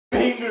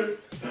finger.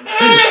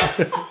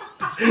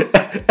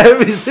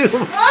 Every single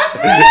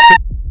one.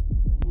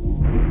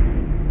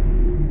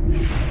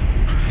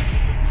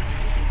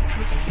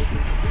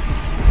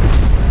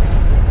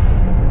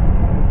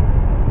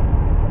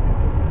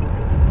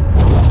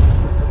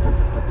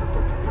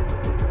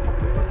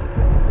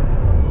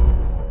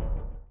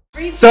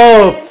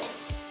 So,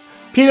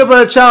 peanut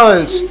butter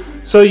challenge.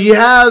 So you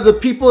have the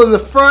people in the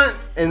front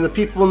and the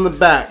people in the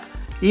back.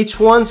 Each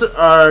ones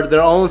are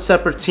their own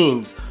separate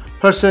teams.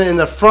 Person in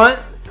the front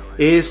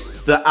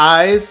is the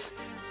eyes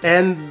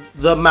and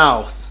the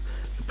mouth.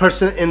 The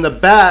person in the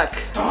back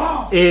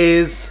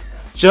is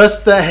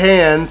just the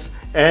hands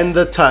and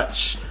the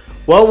touch.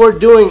 What we're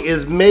doing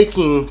is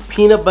making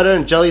peanut butter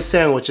and jelly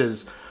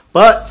sandwiches,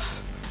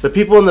 but the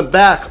people in the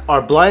back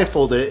are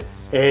blindfolded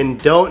and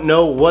don't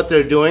know what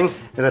they're doing,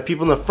 and the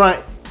people in the front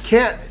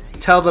can't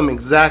tell them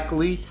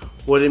exactly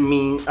what it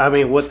means. I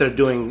mean, what they're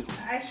doing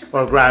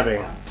or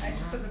grabbing. I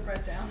should put the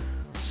bread down.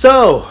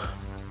 So,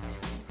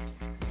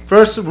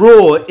 first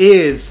rule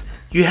is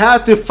you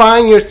have to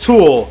find your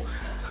tool.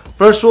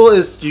 First rule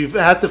is you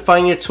have to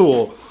find your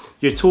tool.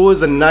 Your tool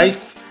is a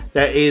knife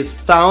that is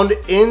found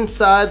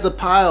inside the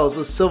piles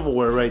of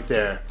silverware right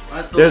there.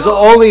 There's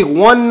only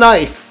one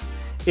knife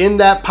in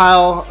that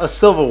pile of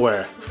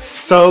silverware.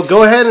 So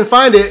go ahead and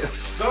find it. No,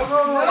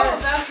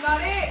 that's not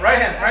it. Right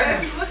hand, right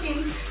hand. Keep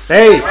looking.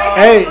 Hey,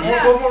 hey.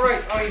 Go more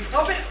right.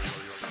 Open.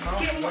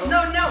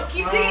 No.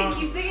 Keep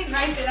digging.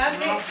 Knife it. That's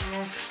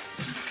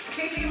it.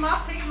 Okay, take him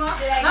off.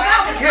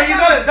 Yeah, you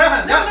got it.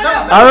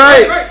 Down. All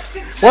right.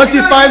 Once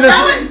you find this,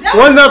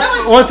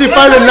 once you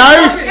find the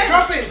knife,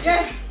 Drop it.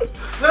 Yes.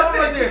 That one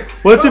right there.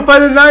 once you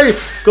find the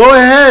knife, go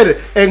ahead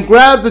and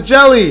grab the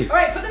jelly. All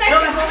right, put the knife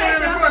Jelly's down. over there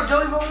in the front.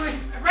 Jelly's over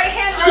there. Right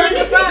hand on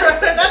the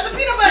front. That's the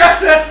peanut butter.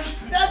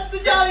 That's the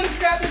jelly.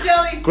 Grab the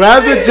jelly.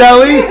 Grab the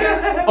jelly,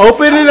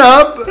 open it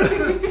up.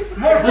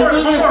 More.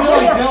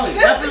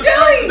 That's the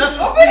jelly.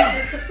 Open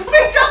it. We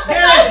dropped the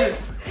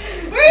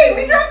knife. Wait,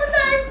 we dropped the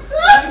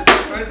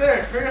knife. Right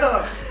there. Hurry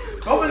up.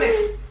 Open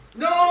it.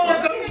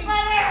 No, the peanut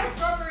butter.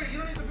 Strawberry. You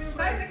don't need the peanut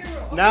butter. 5 second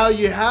rule. Now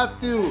you have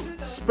to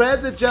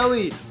spread the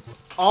jelly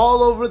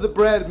all over the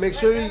bread. Make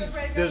sure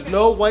there's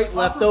no white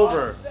left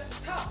over.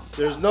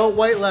 There's no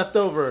white left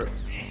over.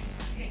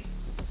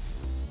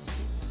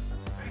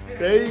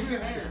 There you go.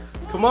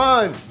 Come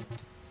on.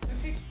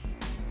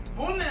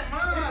 Ponle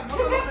más. No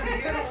te lo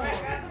vendieron.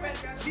 Grab the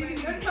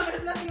bread. No,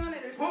 there's nothing on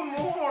it. Put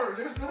more.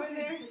 There's Go in nothing.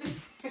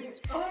 there.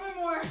 A little bit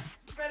more.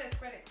 Spread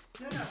it.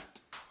 No.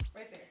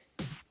 Right there.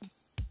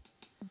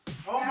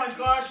 Oh my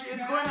gosh,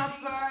 it's going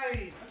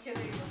outside. Okay,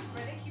 there you go.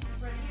 Spread it. Keep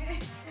spreading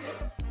it.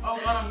 Oh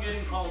God, I'm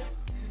getting cold.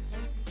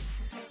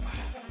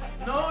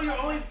 No, you're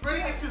only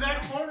spreading it to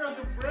that corner of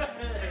the bread.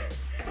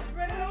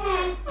 Spread it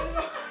over.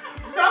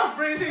 Stop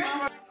breathing.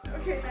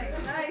 Okay,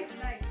 nice.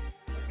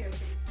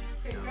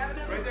 Okay, grab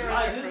another Right there, scoop.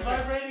 right This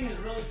vibrating is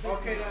really cool.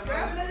 Okay,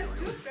 Grab another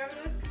scoop. Right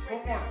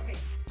One there. more. Okay.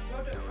 Go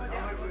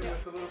down.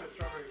 Just a little bit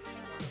strawberry.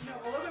 No,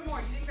 a little bit more.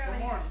 You didn't grab One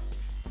any. more.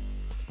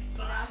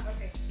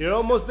 Okay. You're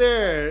almost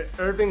there,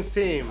 Irving's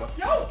team.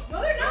 No,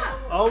 they're not.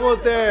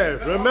 Almost there.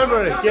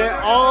 Remember, get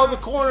all the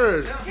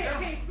corners.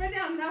 Okay, spread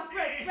down. Now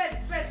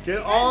spread. Get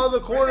all the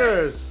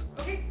corners.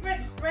 Okay,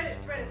 spread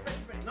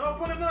it. No,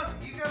 put enough.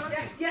 You got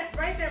nothing. Yes,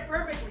 right there,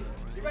 perfectly.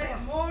 Spread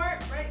it more, right,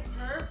 perfect.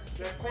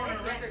 That corner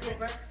right there, go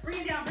back.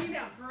 Bring it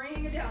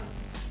down.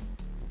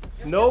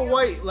 No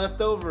white left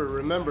over.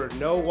 Remember,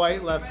 no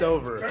white left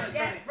over.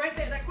 Yes, right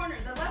there, that corner,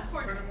 the left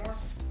corner. Turn it more.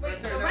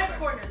 Wait, there, the that right side.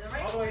 corner,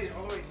 All the way.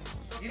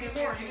 You need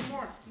more.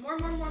 More.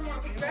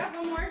 Okay, grab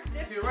one more.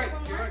 Dip, To your right,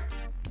 one to your more. right.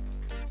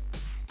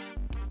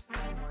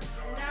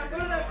 And now go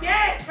to the,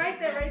 yes, right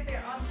there.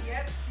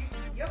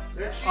 Yep.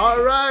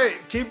 All right,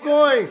 keep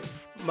going.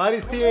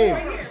 Mighty's team.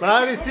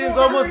 Mighty's team's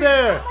almost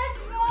there.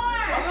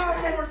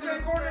 Over to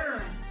the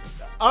corner.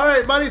 All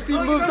right, Mighty's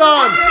team moves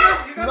on.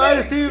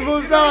 Mighty's team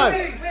moves on.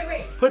 Wait.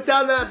 Put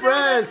down that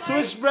bread.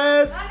 Switch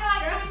bread.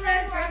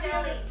 Grab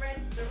the bread,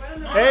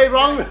 Hey,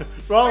 wrong.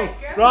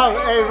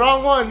 Hey,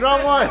 wrong one.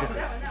 That one,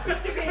 no.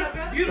 Okay, now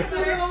grab the You peanut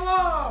split it butter.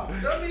 along.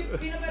 Don't need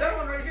Peanut that butter.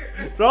 one right here.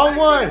 Wrong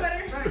one.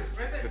 Peanut butter.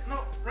 Right there.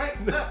 No,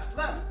 right, left,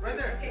 right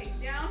there. Okay,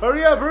 down.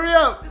 Hurry up.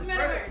 Doesn't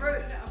matter where.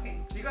 Spread it. Okay.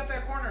 You got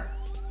that corner.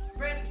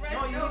 Bread.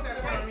 No, you need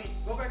that corner.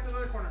 Go back to the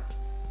other corner.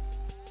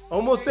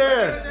 Almost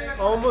there.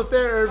 Almost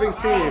there, Irving's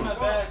team. My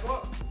bag.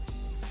 Go.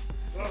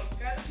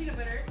 Grab the peanut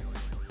butter.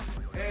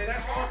 Hey,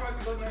 that qualifies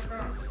to go next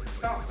round.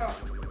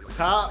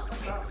 Top.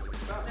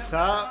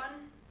 One.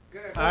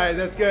 Good. All right,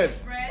 that's good.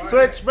 Bread.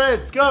 Switch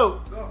breads.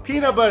 Go.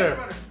 Peanut butter.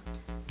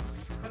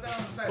 Put that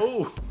on the side.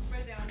 Oh.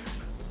 Spread down.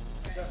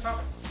 Yeah,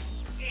 top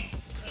it.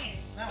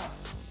 Now.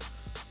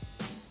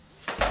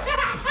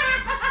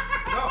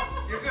 Go.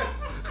 You're good.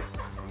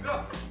 Go.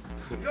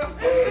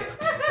 Okay,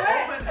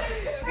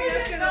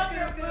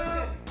 that's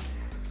good.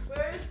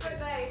 Where's the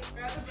knife?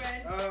 Grab the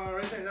bread.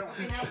 Right there, that one.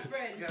 Okay, now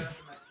spread. Yeah, that's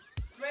nice.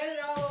 Spread it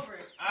all over.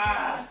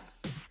 Ah.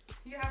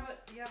 You have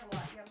a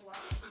lot.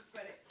 Just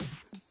spread it.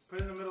 Put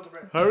it in the middle of the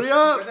bread. Hurry Right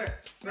up. there.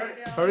 Spread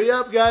it down. Hurry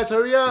up, guys.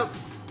 Hurry up.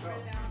 Spread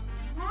it down.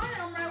 Come on,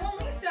 Elmer. I won't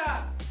let me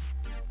stop.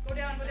 Go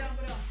down.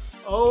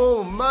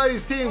 Oh,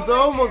 Marty's team's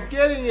almost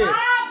getting it.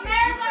 Stop,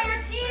 Marisol,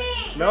 you're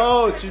cheating.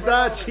 No, she's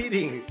not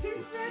cheating.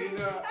 You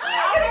go.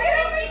 I'm gonna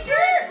get on my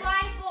shirt.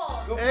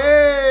 Blindfold.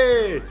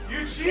 Hey!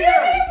 You cheater! You're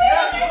gonna put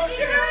on my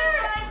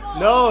shirt.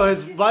 No,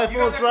 his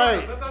blindfold's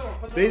right.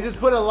 They just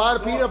put a lot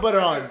of peanut butter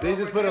on. They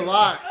just put a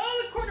lot.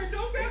 Oh, the corner,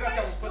 don't grab my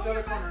shirt. Put the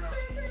other corner now.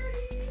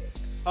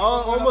 Oh,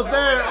 almost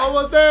there,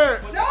 almost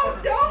there. No,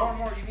 don't.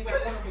 More. You need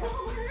that corner more. No.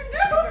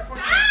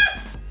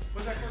 Ah!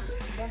 Put that corner.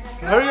 More.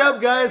 Hurry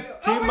up, guys.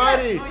 Team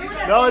Mighty.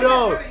 No,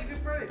 no.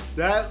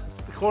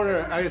 That's the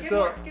corner. I can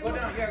still. Go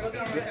down. Yeah, go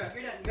down right there.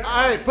 You're done.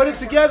 All right, put it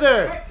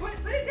together. Put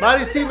it down.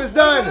 Mighty's team is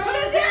done. Put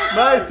it down.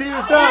 Mighty's team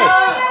is done.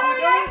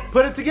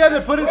 Put it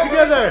together. Put it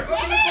together.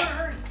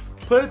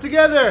 Put it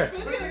together.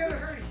 Put it together,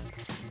 hurry.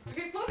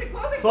 Okay, close it.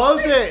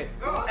 Close it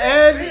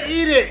and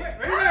eat it.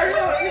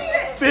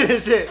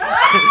 Finish it.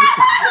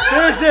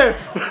 Finish it.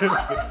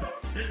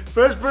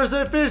 First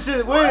person to finish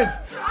it wins.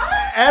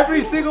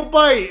 Every single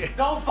bite.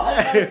 Don't bite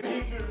my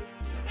fingers.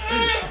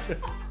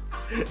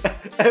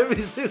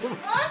 Every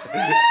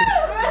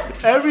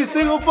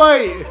single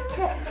bite.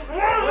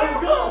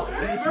 Let's go.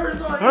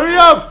 Hurry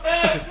up.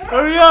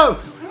 Hurry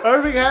up.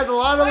 Irving has a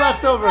lot of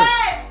leftovers.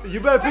 You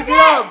better pick it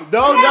up.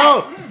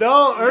 No.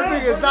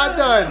 Irving is not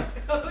done.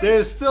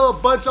 There's still a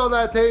bunch on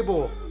that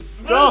table.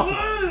 Go.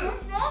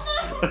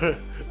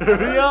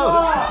 Hurry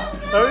up.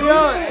 Hurry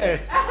up.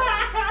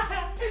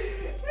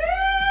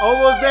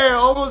 Almost there.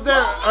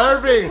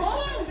 Irving.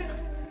 More.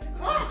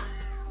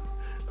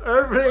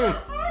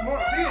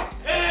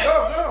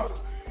 Go.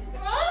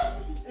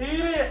 Eat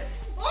it.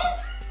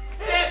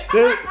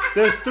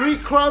 There's 3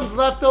 crumbs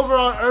left over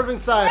on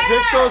Irving's side.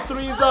 Pick those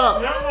 3s up.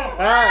 All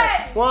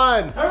right,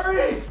 1.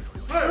 Hurry.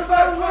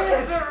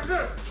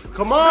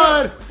 Come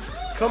on.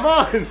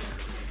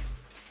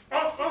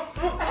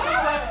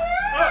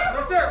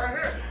 Right there, right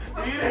here.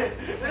 Eat it.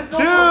 It's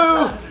 2.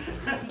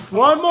 almost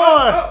 1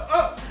 more.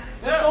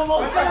 It's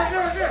almost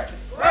Right there.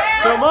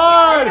 Come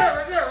on.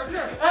 Right there.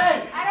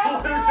 Hey. I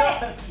don't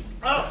feel it.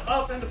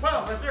 Up in the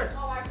pile, right there.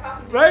 Oh, I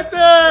promise. Right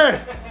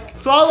there.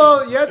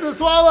 Swallow. You have to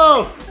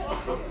swallow.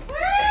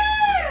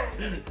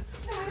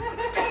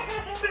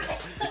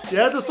 You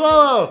have to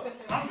swallow.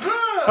 I'm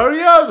good.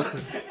 Hurry up.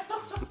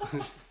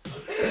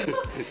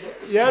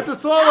 You have to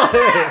swallow it.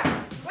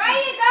 Where are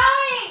you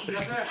going?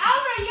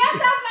 Albert, you have to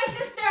help my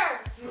sister.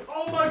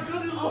 Oh my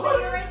goodness. Oh,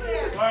 you're right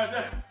there. Right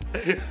there.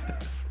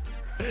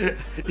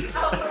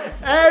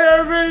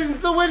 And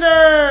Irving's the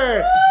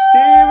winner.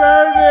 Team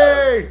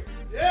Irving.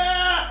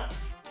 Yeah.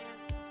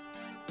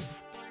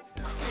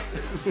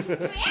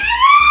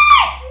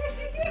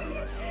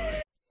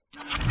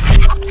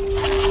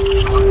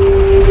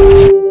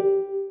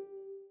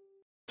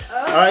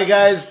 Alright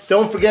guys,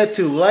 don't forget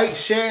to like,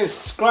 share, and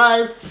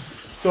subscribe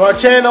to our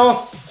channel.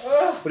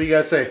 What do you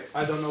guys say?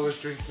 I don't know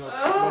which drink, but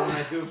when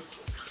I do,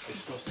 it's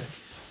so sick.